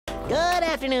Good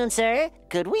afternoon, sir.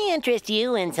 Could we interest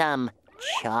you in some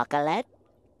chocolate?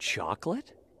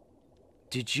 Chocolate?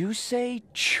 Did you say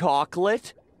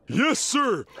chocolate? Yes,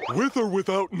 sir. With or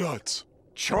without nuts.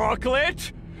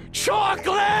 Chocolate?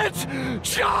 Chocolate!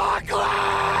 Chocolate!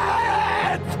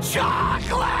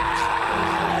 Chocolate!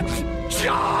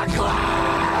 Chocolate!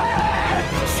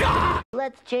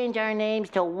 Let's change our names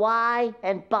to Why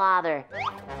and Bother.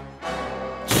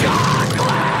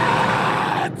 Chocolate!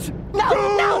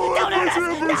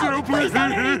 No, please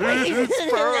don't hurt us.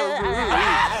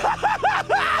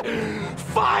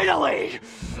 Finally!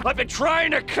 I've been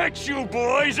trying to catch you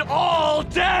boys all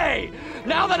day!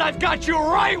 Now that I've got you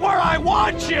right where I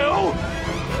want you,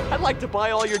 I'd like to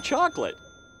buy all your chocolate.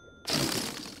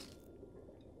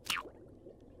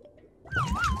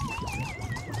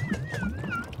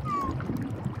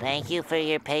 Thank you for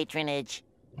your patronage.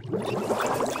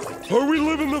 Are we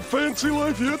living the fancy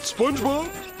life yet, SpongeBob?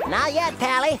 Not yet,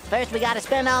 Pally. First, we gotta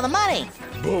spend all the money.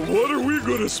 But what are we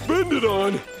gonna spend it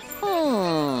on?